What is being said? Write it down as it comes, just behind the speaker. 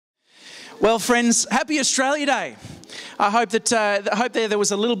Well, friends, happy Australia Day. I hope that there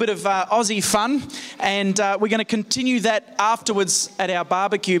was a little bit of Aussie fun, and we're going to continue that afterwards at our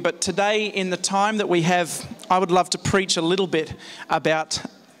barbecue. But today, in the time that we have, I would love to preach a little bit about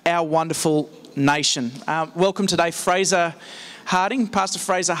our wonderful nation. Welcome today, Fraser Harding, Pastor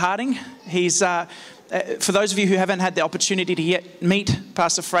Fraser Harding. He's for those of you who haven't had the opportunity to yet meet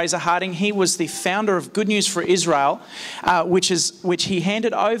Pastor Fraser Harding, he was the founder of Good News for Israel, which he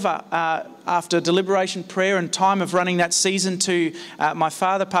handed over after deliberation, prayer and time of running that season to my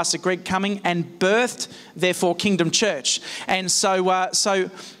father, Pastor Kyal Cumming, and birthed, therefore, Kingdom Church. And so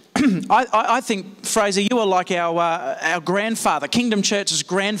I think, Fraser, you are like our grandfather, Kingdom Church's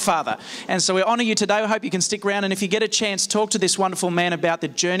grandfather. And so we honour you today. I hope you can stick around. And if you get a chance, talk to this wonderful man about the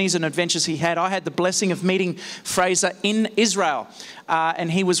journeys and adventures he had. I had the blessing of meeting Fraser in Israel. And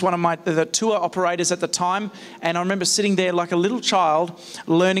he was one of the tour operators at the time. And I remember sitting there like a little child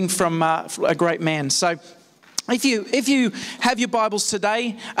learning from a great man. So if you have your Bibles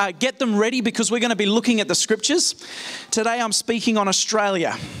today, get them ready because we're going to be looking at the scriptures. Today I'm speaking on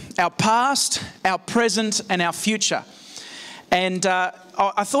Australia, our past, our present and our future. And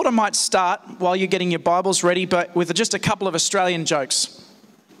I thought I might start while you're getting your Bibles ready, but with just a couple of Australian jokes.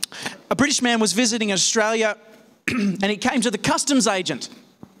 A British man was visiting Australia and he came to the customs agent.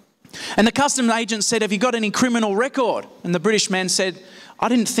 And the customs agent said, "Have you got any criminal record?" And the British man said, "I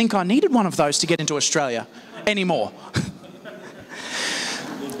didn't think I needed one of those to get into Australia anymore."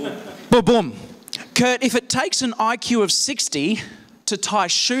 Boom, boom. Kurt, if it takes an IQ of 60 to tie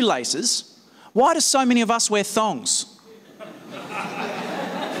shoelaces, why do so many of us wear thongs?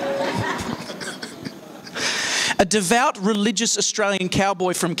 A devout religious Australian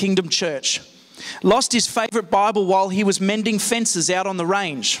cowboy from Kingdom Church lost his favourite Bible while he was mending fences out on the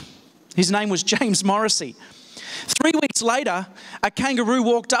range. His name was James Morrissey. 3 weeks later, a kangaroo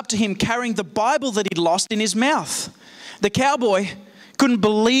walked up to him carrying the Bible that he'd lost in his mouth. The cowboy couldn't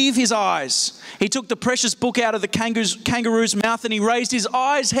believe his eyes. He took the precious book out of the kangaroo's mouth and he raised his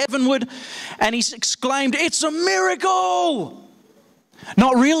eyes heavenward and he exclaimed, "It's a miracle!"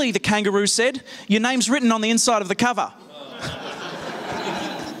 "Not really," the kangaroo said. "Your name's written on the inside of the cover."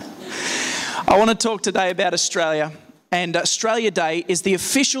 I want to talk today about Australia. And Australia Day is the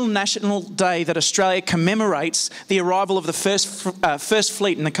official national day that Australia commemorates the arrival of the first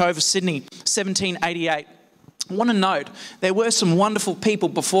fleet in the Cove of Sydney, 1788. I want to note, there were some wonderful people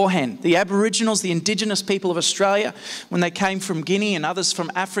beforehand. The Aboriginals, the indigenous people of Australia, when they came from Guinea and others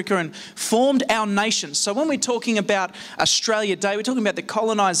from Africa and formed our nation. So when we're talking about Australia Day, we're talking about the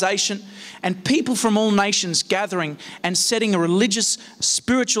colonisation and people from all nations gathering and setting a religious,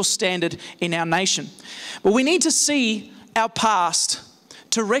 spiritual standard in our nation. But we need to see our past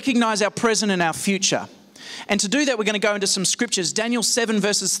to recognise our present and our future. And to do that, we're going to go into some scriptures. Daniel 7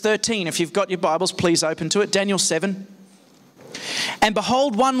 verses 13. If you've got your Bibles, please open to it. Daniel 7. "And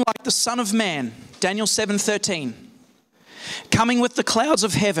behold, one like the Son of Man," Daniel 7:13, "coming with the clouds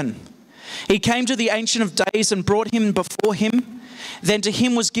of heaven. He came to the Ancient of Days and brought him before him. Then to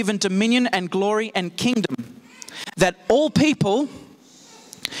him was given dominion and glory and kingdom, that all people,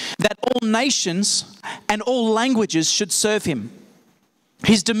 that all nations and all languages should serve him.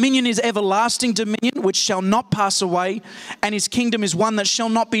 His dominion is everlasting dominion, which shall not pass away, and his kingdom is one that shall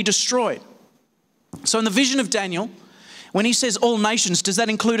not be destroyed." So in the vision of Daniel, when he says all nations, does that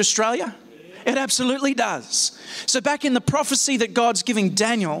include Australia? It absolutely does. So back in the prophecy that God's giving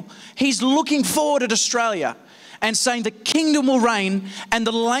Daniel, he's looking forward at Australia and saying the kingdom will reign and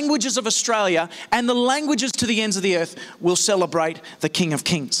the languages of Australia and the languages to the ends of the earth will celebrate the King of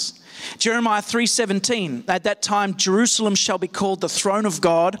Kings. Jeremiah 3:17, "At that time Jerusalem shall be called the throne of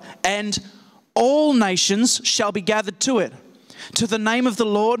God, and all nations shall be gathered to it. To the name of the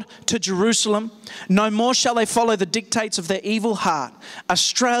Lord, to Jerusalem. No more shall they follow the dictates of their evil heart."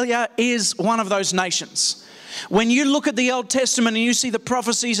 Australia is one of those nations. When you look at the Old Testament and you see the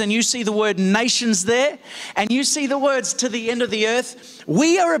prophecies and you see the word nations there, and you see the words to the end of the earth,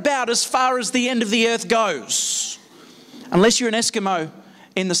 we are about as far as the end of the earth goes. Unless you're an Eskimo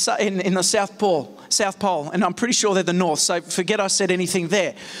in the South Pole, and I'm pretty sure they're the North, so forget I said anything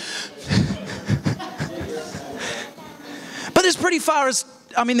there. But there's pretty far as,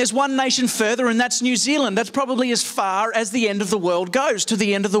 there's one nation further, and that's New Zealand. That's probably as far as the end of the world goes, to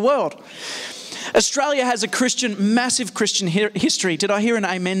the end of the world. Australia has a massive Christian history. Did I hear an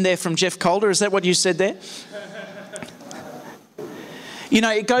amen there from Jeff Calder? Is that what you said there?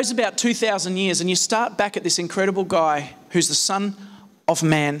 It goes about 2,000 years, and you start back at this incredible guy who's the Son of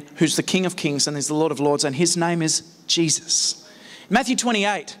Man, who's the King of Kings and is the Lord of Lords, and his name is Jesus. Matthew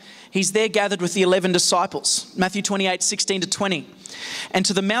 28, He's there gathered with the 11 disciples. Matthew 28, 16 to 20. And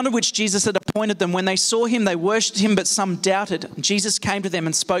to the mountain which Jesus had appointed them, when they saw him, they worshipped him, but some doubted. Jesus came to them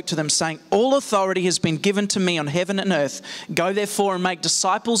and spoke to them, saying, all authority has been given to me on heaven and earth. Go therefore and make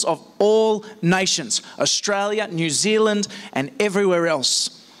disciples of all nations, Australia, New Zealand, and everywhere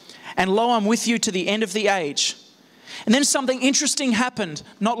else. And lo, I'm with you to the end of the age. And then something interesting happened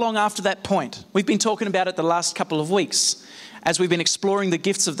not long after that point. We've been talking about it the last couple of weeks as we've been exploring the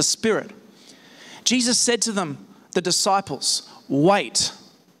gifts of the Spirit. Jesus said to them, the disciples, wait,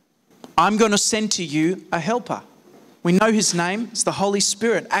 I'm going to send to you a helper. We know his name. It's the Holy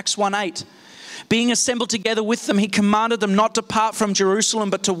Spirit. Acts 1:8. Being assembled together with them, he commanded them not to depart from Jerusalem,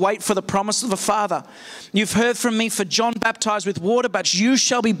 but to wait for the promise of the Father. You've heard from me, for John baptized with water, but you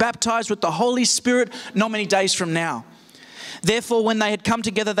shall be baptized with the Holy Spirit not many days from now. Therefore, when they had come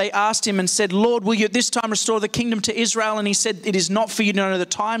together, they asked him and said, Lord, will you at this time restore the kingdom to Israel? And he said, it is not for you to know the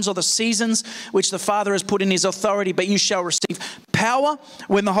times or the seasons which the Father has put in his authority, but you shall receive power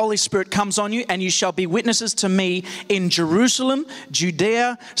when the Holy Spirit comes on you, and you shall be witnesses to me in Jerusalem,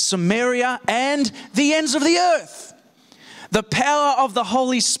 Judea, Samaria, and the ends of the earth. The power of the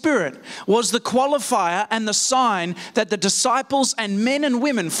Holy Spirit was the qualifier and the sign that the disciples and men and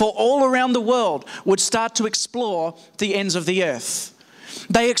women for all around the world would start to explore the ends of the earth.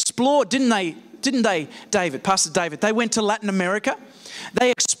 They explored, didn't they, David, Pastor David? They went to Latin America. They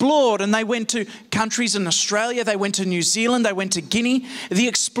explored and they went to countries in Australia. They went to New Zealand. They went to Guinea. The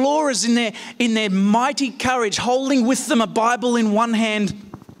explorers in their mighty courage, holding with them a Bible in one hand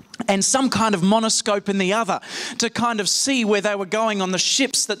and some kind of monoscope in the other, to kind of see where they were going on the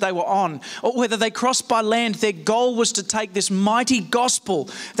ships that they were on, or whether they crossed by land. Their goal was to take this mighty gospel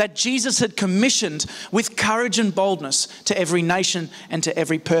that Jesus had commissioned with courage and boldness to every nation and to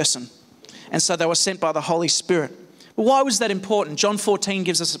every person. And so they were sent by the Holy Spirit. But why was that important? John 14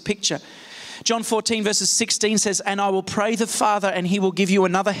 gives us a picture. John 14 verses 16 says, and I will pray the Father, and he will give you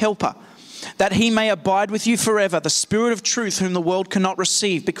another helper, that he may abide with you forever, the Spirit of truth, whom the world cannot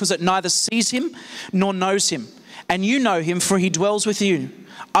receive, because it neither sees him nor knows him. And you know him, for he dwells with you.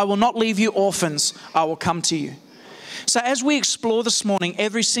 I will not leave you orphans, I will come to you. So as we explore this morning,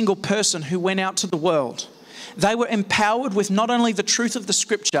 every single person who went out to the world, they were empowered with not only the truth of the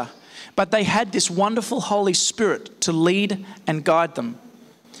Scripture, but they had this wonderful Holy Spirit to lead and guide them.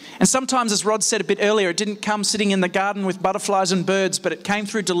 And sometimes, as Rod said a bit earlier, it didn't come sitting in the garden with butterflies and birds, but it came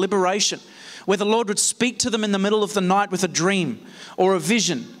through deliberation, where the Lord would speak to them in the middle of the night with a dream or a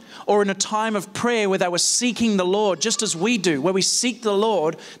vision, or in a time of prayer where they were seeking the Lord, just as we do, where we seek the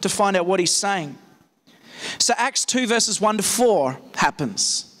Lord to find out what he's saying. So Acts 2 verses 1 to 4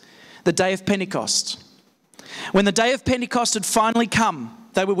 happens, the day of Pentecost. When the day of Pentecost had finally come,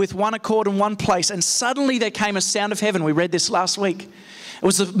 they were with one accord in one place, and suddenly there came a sound of heaven. We read this last week. It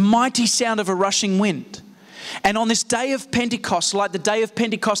was the mighty sound of a rushing wind. And on this day of Pentecost, like the day of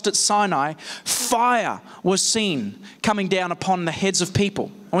Pentecost at Sinai, fire was seen coming down upon the heads of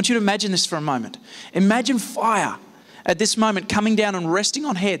people. I want you to imagine this for a moment. Imagine fire at this moment coming down and resting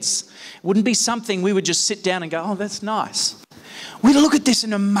on heads. It wouldn't be something we would just sit down and go, oh, that's nice. We'd look at this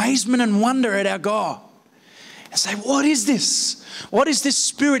in amazement and wonder at our God and say, what is this? What is this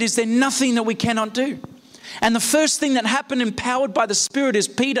Spirit? Is there nothing that we cannot do? And the first thing that happened, empowered by the Spirit, is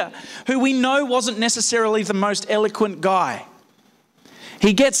Peter, who we know wasn't necessarily the most eloquent guy.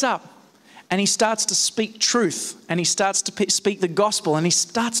 He gets up and he starts to speak truth, and he starts to speak the gospel, and he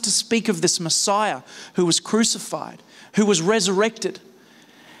starts to speak of this Messiah who was crucified, who was resurrected.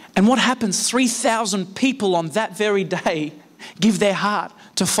 And what happens? 3,000 people on that very day give their heart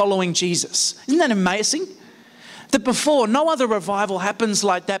to following Jesus. Isn't that amazing? That before, no other revival happens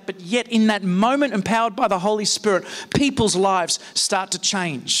like that, but yet in that moment, empowered by the Holy Spirit, people's lives start to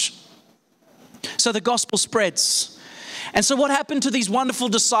change. So the gospel spreads. And so what happened to these wonderful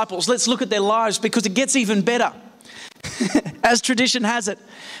disciples? Let's look at their lives, because it gets even better. As tradition has it,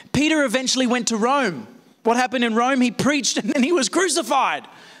 Peter eventually went to Rome. What happened in Rome? He preached and then he was crucified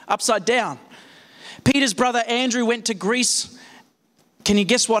upside down. Peter's brother Andrew went to Greece. Can you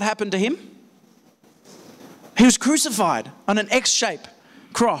guess what happened to him? He was crucified on an X-shaped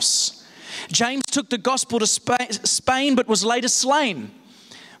cross. James took the gospel to Spain, but was later slain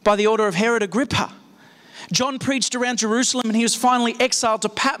by the order of Herod Agrippa. John preached around Jerusalem, and he was finally exiled to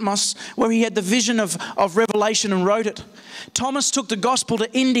Patmos, where he had the vision of Revelation and wrote it. Thomas took the gospel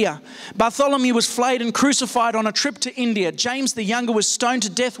to India. Bartholomew was flayed and crucified on a trip to India. James the younger was stoned to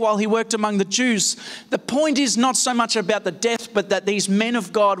death while he worked among the Jews. The point is not so much about the death, but that these men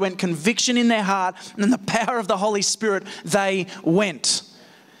of God went conviction in their heart, and in the power of the Holy Spirit, they went.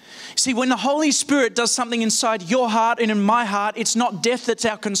 See, when the Holy Spirit does something inside your heart and in my heart, it's not death that's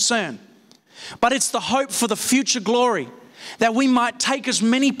our concern, but it's the hope for the future glory, that we might take as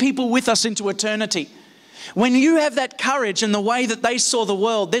many people with us into eternity. When you have that courage and the way that they saw the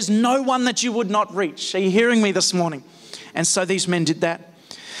world, there's no one that you would not reach. Are you hearing me this morning? And so these men did that.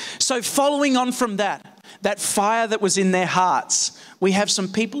 So following on from that fire that was in their hearts, we have some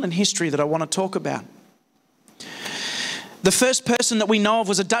people in history that I want to talk about. The first person that we know of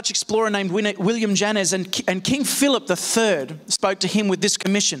was a Dutch explorer named William Janes, and King Philip III spoke to him with this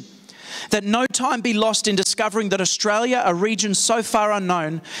commission: that no time be lost in discovering that Australia, a region so far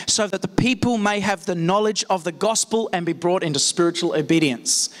unknown, so that the people may have the knowledge of the gospel and be brought into spiritual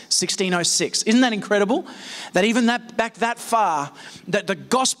obedience. 1606. Isn't that incredible? That even back that far, that the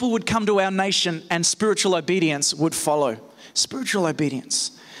gospel would come to our nation and spiritual obedience would follow. Spiritual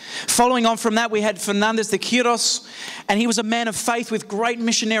obedience. Following on from that, we had Fernandez de Quiros, and he was a man of faith with great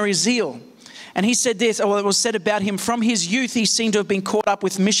missionary zeal. And he said this, or it was said about him, from his youth he seemed to have been caught up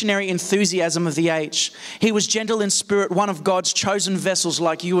with missionary enthusiasm of the age. He was gentle in spirit, one of God's chosen vessels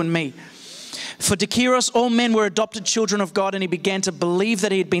like you and me. For de Quiros, all men were adopted children of God, and he began to believe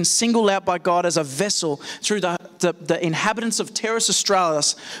that he had been singled out by God as a vessel through the inhabitants of Terras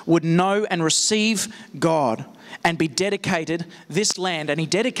Australis would know and receive God and be dedicated this land. And he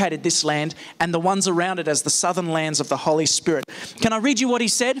dedicated this land and the ones around it as the southern lands of the Holy Spirit. Can I read you what he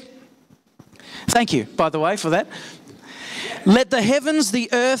said? Thank you, by the way, for that. Let the heavens, the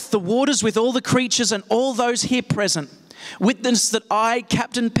earth, the waters with all the creatures and all those here present witness that I,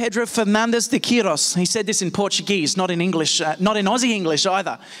 Captain Pedro Fernandez de Quiros, he said this in Portuguese, not in English, not in Aussie English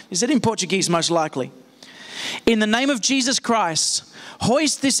either. He said in Portuguese most likely. In the name of Jesus Christ,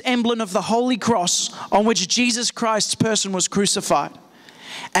 hoist this emblem of the Holy Cross on which Jesus Christ's person was crucified,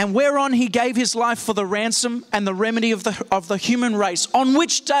 and whereon he gave his life for the ransom and the remedy of the human race. On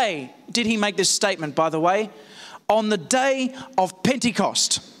which day did he make this statement, by the way? On the day of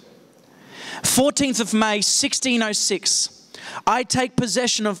Pentecost, 14th of May, 1606. I take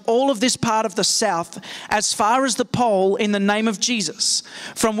possession of all of this part of the south as far as the pole in the name of Jesus,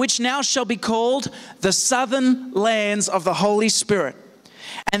 from which now shall be called the southern lands of the Holy Spirit.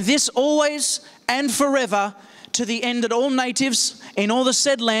 And this always and forever, to the end that all natives in all the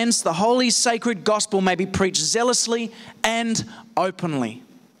said lands, the holy sacred gospel may be preached zealously and openly.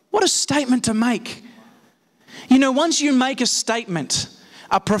 What a statement to make. You know, once you make a statement,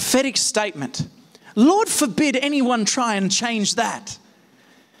 a prophetic statement, Lord forbid anyone try and change that.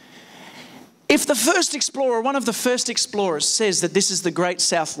 If the first explorer, one of the first explorers, says that this is the great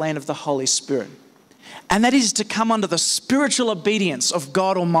south land of the Holy Spirit, and that is to come under the spiritual obedience of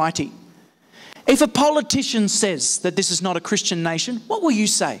God Almighty, if a politician says that this is not a Christian nation, what will you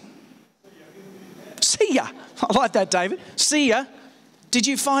say? See ya. I like that, David. See ya. Did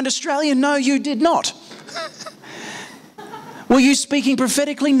you find Australia? No, you did not. Were you speaking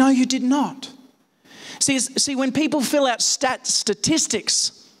prophetically? No, you did not. See, when people fill out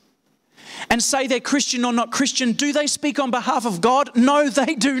statistics and say they're Christian or not Christian, do they speak on behalf of God? No,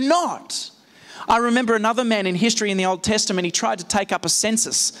 they do not. I remember another man in history in the Old Testament, he tried to take up a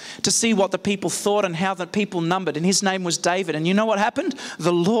census to see what the people thought and how the people numbered, and his name was David. And you know what happened?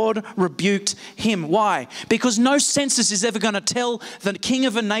 The Lord rebuked him. Why? Because no census is ever going to tell the king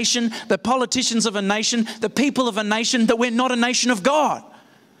of a nation, the politicians of a nation, the people of a nation that we're not a nation of God.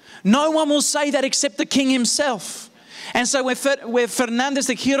 No one will say that except the king himself. And so where Fernandez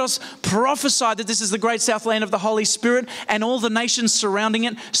de Quiros prophesied that this is the great south land of the Holy Spirit and all the nations surrounding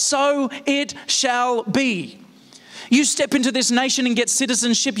it, so it shall be. You step into this nation and get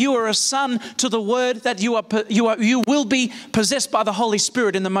citizenship. You are a son to the word that you will be possessed by the Holy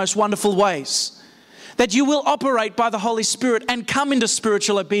Spirit in the most wonderful ways. That you will operate by the Holy Spirit and come into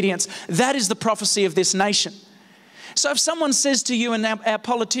spiritual obedience. That is the prophecy of this nation. So if someone says to you, and our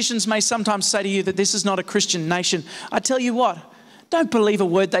politicians may sometimes say to you that this is not a Christian nation, I tell you what, don't believe a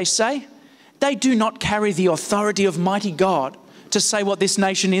word they say. They do not carry the authority of mighty God to say what this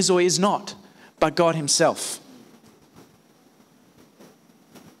nation is or is not, but God himself.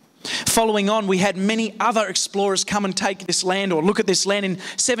 Following on, we had many other explorers come and take this land or look at this land. In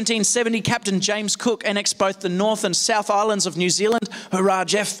 1770, Captain James Cook annexed both the North and South Islands of New Zealand. Hurrah,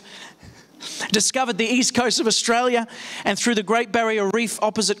 Jeff. Discovered the east coast of Australia, and through the Great Barrier Reef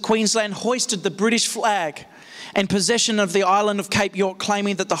opposite Queensland hoisted the British flag in possession of the island of Cape York,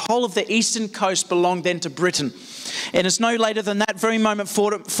 claiming that the whole of the eastern coast belonged then to Britain. And it's no later than that very moment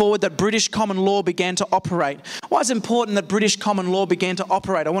forward that British common law began to operate. Why is it important that British common law began to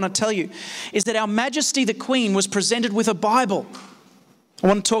operate? I want to tell you is that Our Majesty the Queen was presented with a Bible. I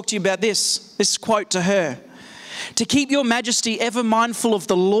want to talk to you about this quote to her. to keep your majesty ever mindful of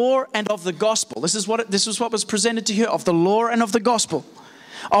the law and of the gospel. This is what was presented to you, of the law and of the gospel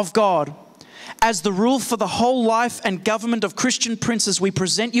of God. As the rule for the whole life and government of Christian princes, we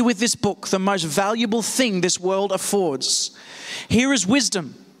present you with this book, the most valuable thing this world affords. Here is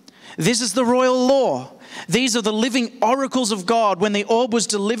wisdom. This is the royal law. These are the living oracles of God. When the orb was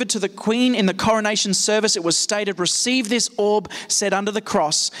delivered to the Queen in the coronation service, it was stated, "Receive this orb set under the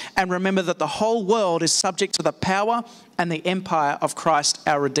cross, and remember that the whole world is subject to the power and the empire of Christ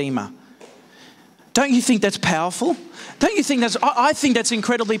our Redeemer." Don't you think that's powerful? Don't you think I think that's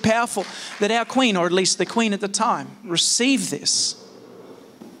incredibly powerful that our Queen, or at least the Queen at the time, received this.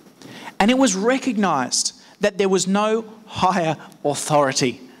 And it was recognized that there was no higher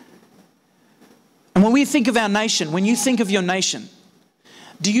authority. And when we think of our nation, when you think of your nation,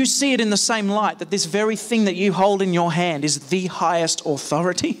 do you see it in the same light that this very thing that you hold in your hand is the highest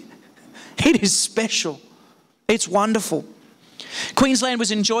authority? It is special. It's wonderful. Queensland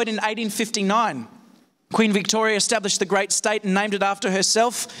was enjoyed in 1859. Queen Victoria established the great state and named it after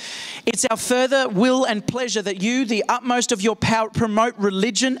herself. It's our further will and pleasure that you, the utmost of your power, promote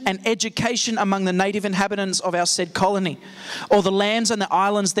religion and education among the native inhabitants of our said colony, or the lands and the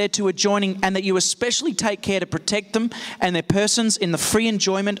islands thereto adjoining, and that you especially take care to protect them and their persons in the free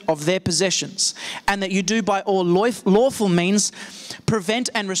enjoyment of their possessions, and that you do by all lawful means prevent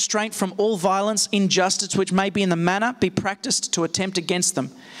and restrain from all violence, injustice which may be in the manner be practiced to attempt against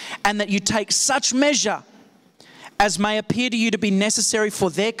them, and that you take such measure as may appear to you to be necessary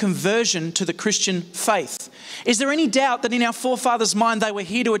for their conversion to the Christian faith. Is there any doubt that in our forefathers' mind they were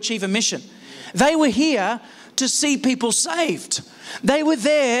here to achieve a mission? They were here to see people saved. They were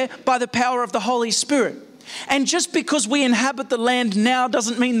there by the power of the Holy Spirit. And just because we inhabit the land now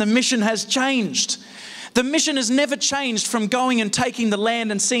doesn't mean the mission has changed. The mission has never changed from going and taking the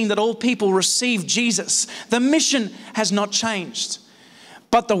land and seeing that all people receive Jesus. The mission has not changed.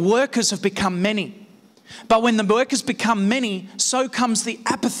 But the workers have become many. But when the workers become many, so comes the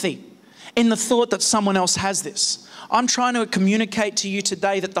apathy in the thought that someone else has this. I'm trying to communicate to you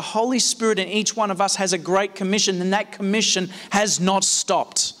today that the Holy Spirit in each one of us has a great commission, and that commission has not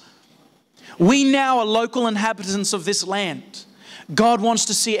stopped. We now are local inhabitants of this land. God wants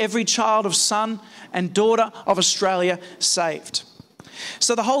to see every child of son and daughter of Australia saved.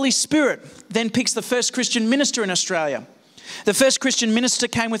 So the Holy Spirit then picks the first Christian minister in Australia. The first Christian minister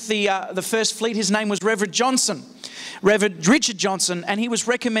came with the first fleet. His name was Reverend Richard Johnson, and he was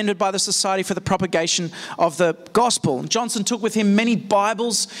recommended by the Society for the Propagation of the Gospel. Johnson took with him many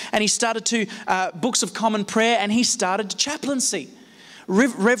Bibles, and he started books of common prayer, and he started chaplaincy.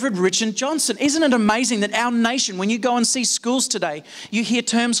 Reverend Richard Johnson. Isn't it amazing that our nation, when you go and see schools today, you hear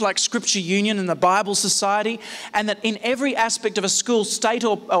terms like Scripture Union and the Bible Society, and that in every aspect of a school, state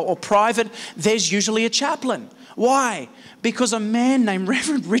or private, there's usually a chaplain. Why? Because a man named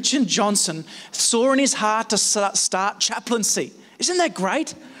Reverend Richard Johnson saw in his heart to start chaplaincy. Isn't that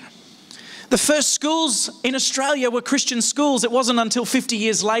great? The first schools in Australia were Christian schools. It wasn't until 50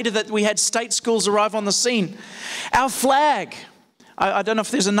 years later that we had state schools arrive on the scene. Our flag, I don't know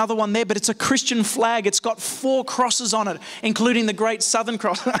if there's another one there, but it's a Christian flag. It's got 4 crosses on it, including the Great Southern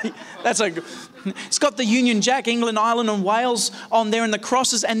Cross. It's got the Union Jack, England, Ireland and Wales on there, and the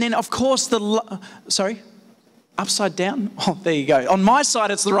crosses. And then, of course, upside down? Oh, there you go. On my side,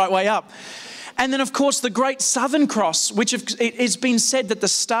 it's the right way up. And then, of course, the Great Southern Cross, which it's been said that the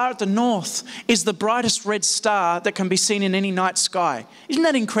star at the north is the brightest red star that can be seen in any night sky. Isn't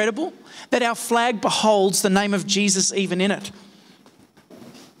that incredible? That our flag beholds the name of Jesus even in it.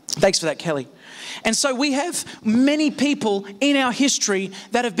 Thanks for that, Kelly. And so we have many people in our history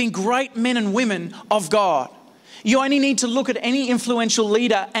that have been great men and women of God. You only need to look at any influential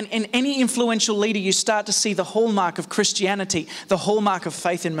leader, and in any influential leader you start to see the hallmark of Christianity, the hallmark of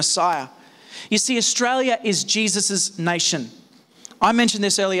faith in Messiah. You see, Australia is Jesus' nation. I mentioned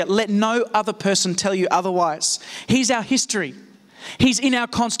this earlier. Let no other person tell you otherwise. He's our history. He's in our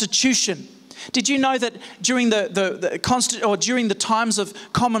constitution. Did you know that during during the times of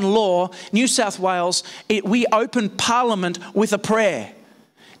common law, New South Wales, we opened Parliament with a prayer?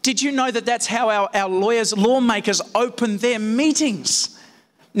 Did you know that that's how our lawmakers open their meetings?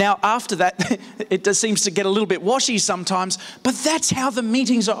 Now, after that, it just seems to get a little bit washy sometimes, but that's how the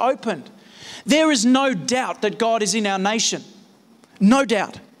meetings are opened. There is no doubt that God is in our nation. No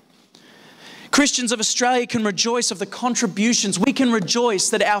doubt. Christians of Australia can rejoice of the contributions. We can rejoice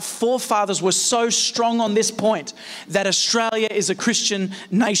that our forefathers were so strong on this point, that Australia is a Christian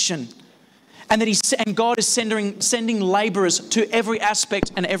nation. And that God is sending labourers to every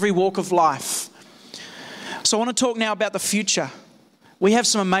aspect and every walk of life. So I want to talk now about the future. We have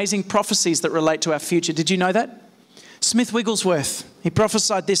some amazing prophecies that relate to our future. Did you know that? Smith Wigglesworth, he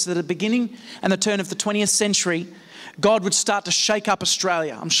prophesied this, that at the beginning and the turn of the 20th century, God would start to shake up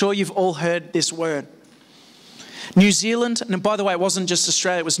Australia. I'm sure you've all heard this word. New Zealand, and by the way, it wasn't just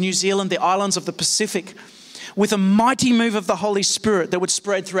Australia, it was New Zealand, the islands of the Pacific, with a mighty move of the Holy Spirit that would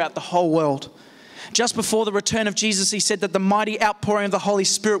spread throughout the whole world. Just before the return of Jesus, he said that the mighty outpouring of the Holy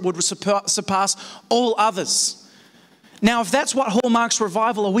Spirit would surpass all others. Now, if that's what hallmarks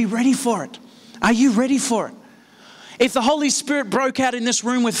revival, are we ready for it? Are you ready for it? If the Holy Spirit broke out in this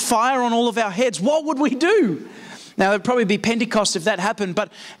room with fire on all of our heads, what would we do? Now, there'd probably be Pentecost if that happened,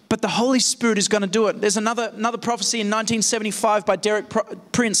 but the Holy Spirit is going to do it. There's another prophecy in 1975 by Derek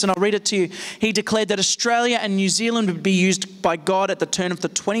Prince, and I'll read it to you. He declared that Australia and New Zealand would be used by God at the turn of the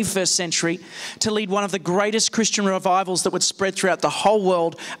 21st century to lead one of the greatest Christian revivals that would spread throughout the whole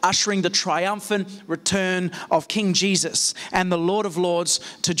world, ushering the triumphant return of King Jesus and the Lord of Lords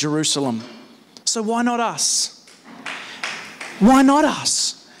to Jerusalem. So why not us? Why not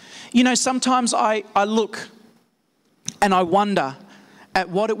us? You know, sometimes I look and I wonder at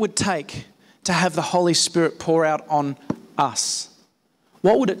what it would take to have the Holy Spirit pour out on us.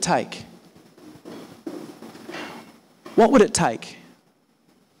 What would it take? What would it take?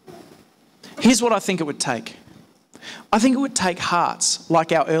 Here's what I think it would take. I think it would take hearts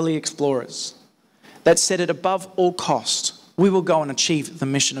like our early explorers that said at above all cost, we will go and achieve the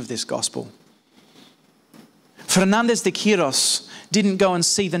mission of this gospel. Fernandez de Quiros didn't go and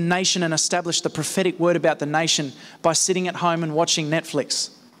see the nation and establish the prophetic word about the nation by sitting at home and watching Netflix.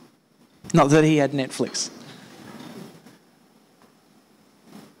 Not that he had Netflix.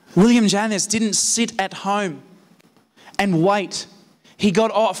 William Jannes didn't sit at home and wait. He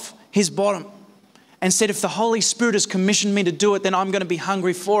got off his bottom and said, if the Holy Spirit has commissioned me to do it, then I'm going to be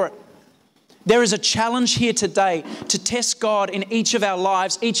hungry for it. There is a challenge here today to test God in each of our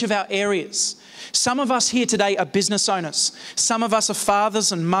lives, each of our areas. Some of us here today are business owners. Some of us are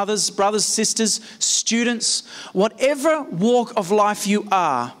fathers and mothers, brothers, sisters, students. Whatever walk of life you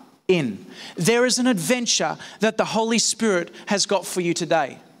are in, there is an adventure that the Holy Spirit has got for you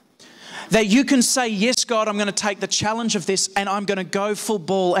today. That you can say, yes, God, I'm going to take the challenge of this and I'm going to go full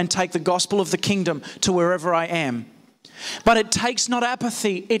ball and take the gospel of the kingdom to wherever I am. But it takes not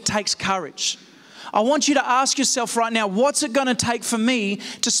apathy, it takes courage. I want you to ask yourself right now, what's it going to take for me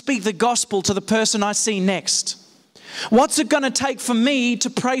to speak the gospel to the person I see next? What's it going to take for me to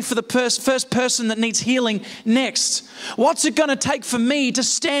pray for the first person that needs healing next? What's it going to take for me to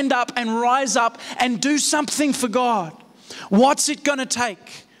stand up and rise up and do something for God? What's it going to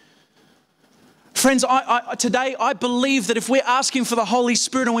take? Friends, today I believe that if we're asking for the Holy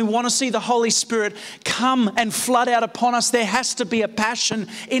Spirit and we want to see the Holy Spirit come and flood out upon us, there has to be a passion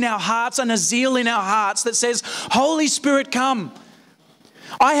in our hearts and a zeal in our hearts that says, Holy Spirit, come.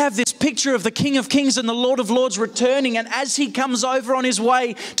 I have this picture of the King of Kings and the Lord of Lords returning, and as he comes over on his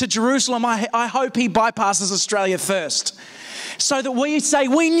way to Jerusalem, I hope he bypasses Australia first. So that we say,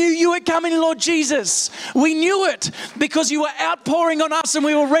 we knew you were coming, Lord Jesus. We knew it because you were outpouring on us and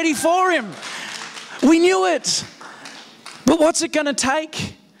we were ready for him. We knew it. But what's it going to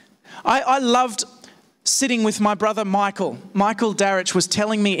take? I loved sitting with my brother Michael. Michael Darrich was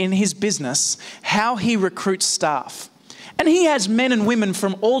telling me in his business how he recruits staff. And he has men and women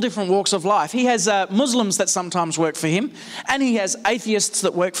from all different walks of life. He has Muslims that sometimes work for him, and he has atheists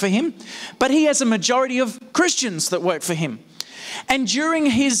that work for him, but he has a majority of Christians that work for him. And during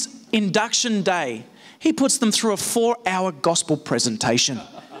his induction day, he puts them through a 4-hour gospel presentation.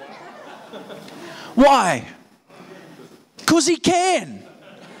 Why? Because he can.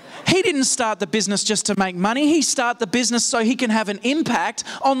 He didn't start the business just to make money. He started the business so he can have an impact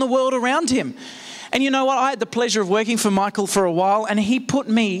on the world around him. And you know what? I had the pleasure of working for Michael for a while, and he put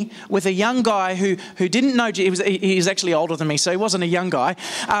me with a young guy who didn't know Jesus. He was actually older than me, so he wasn't a young guy.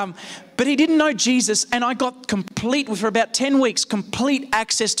 But he didn't know Jesus, and I got for about 10 weeks, complete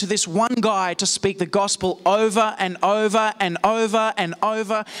access to this one guy to speak the gospel over and over and over and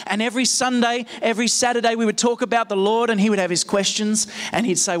over. And every Sunday, every Saturday, we would talk about the Lord, and he would have his questions, and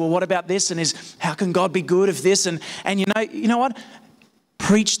he'd say, well, what about this? And how can God be good if this? And you know what?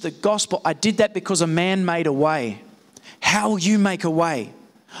 Preach the gospel. I did that because a man made a way. How will you make a way?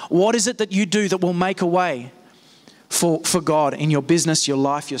 What is it that you do that will make a way for God in your business, your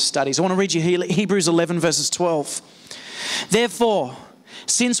life, your studies? I want to read you Hebrews 11 verses 12. Therefore,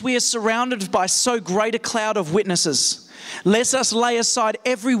 since we are surrounded by so great a cloud of witnesses, let us lay aside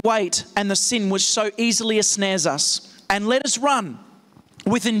every weight and the sin which so easily ensnares us, and let us run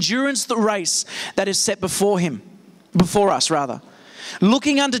with endurance the race that is set before us.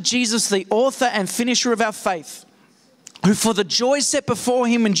 Looking unto Jesus, the author and finisher of our faith, who for the joy set before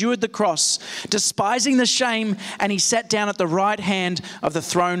him endured the cross, despising the shame, and he sat down at the right hand of the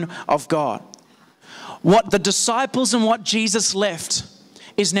throne of God. What the disciples and what Jesus left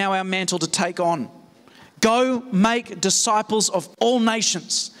is now our mantle to take on. Go make disciples of all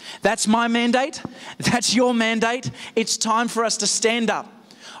nations. That's my mandate. That's your mandate. It's time for us to stand up.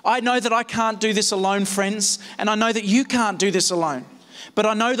 I know that I can't do this alone, friends, and I know that you can't do this alone. But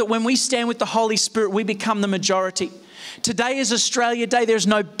I know that when we stand with the Holy Spirit, we become the majority. Today is Australia Day. There's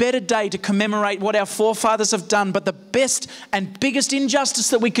no better day to commemorate what our forefathers have done, but the best and biggest injustice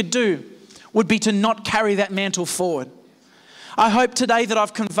that we could do would be to not carry that mantle forward. I hope today that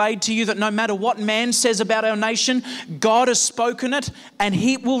I've conveyed to you that no matter what man says about our nation, God has spoken it and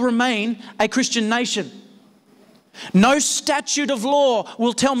he will remain a Christian nation. No statute of law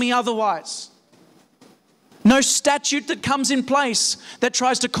will tell me otherwise. No statute that comes in place that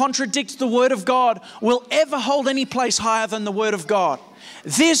tries to contradict the Word of God will ever hold any place higher than the Word of God.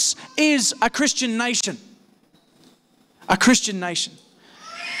 This is a Christian nation. A Christian nation.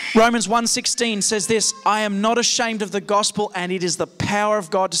 Romans 1:16 says this, I am not ashamed of the gospel, and it is the power of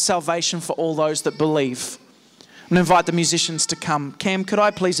God to salvation for all those that believe. I'm going to invite the musicians to come. Cam, could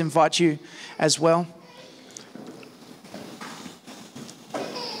I please invite you as well?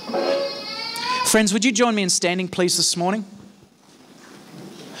 Friends, would you join me in standing, please, this morning?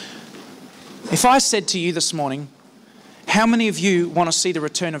 If I said to you this morning, how many of you want to see the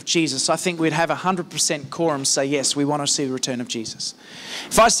return of Jesus? I think we'd have 100% quorum say, yes, we want to see the return of Jesus.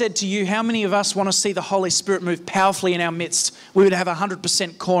 If I said to you, how many of us want to see the Holy Spirit move powerfully in our midst? We would have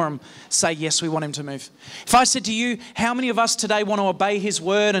 100% quorum say, yes, we want him to move. If I said to you, how many of us today want to obey his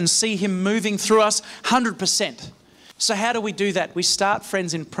word and see him moving through us? 100%. So how do we do that? We start,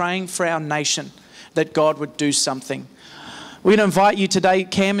 friends, in praying for our nation that God would do something. We're going to invite you today.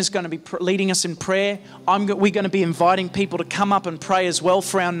 Cam is going to be leading us in prayer. We're going to be inviting people to come up and pray as well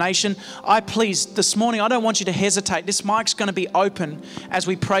for our nation. Please, this morning, I don't want you to hesitate. This mic's going to be open as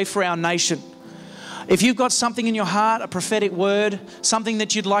we pray for our nation. If you've got something in your heart, a prophetic word, something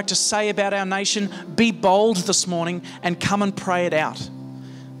that you'd like to say about our nation, be bold this morning and come and pray it out.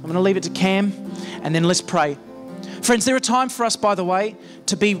 I'm going to leave it to Cam and then let's pray. Friends, there are times for us, by the way,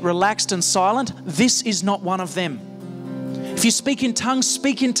 to be relaxed and silent. This is not one of them. If you speak in tongues,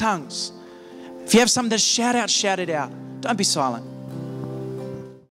 speak in tongues. If you have something to shout out, shout it out. Don't be silent.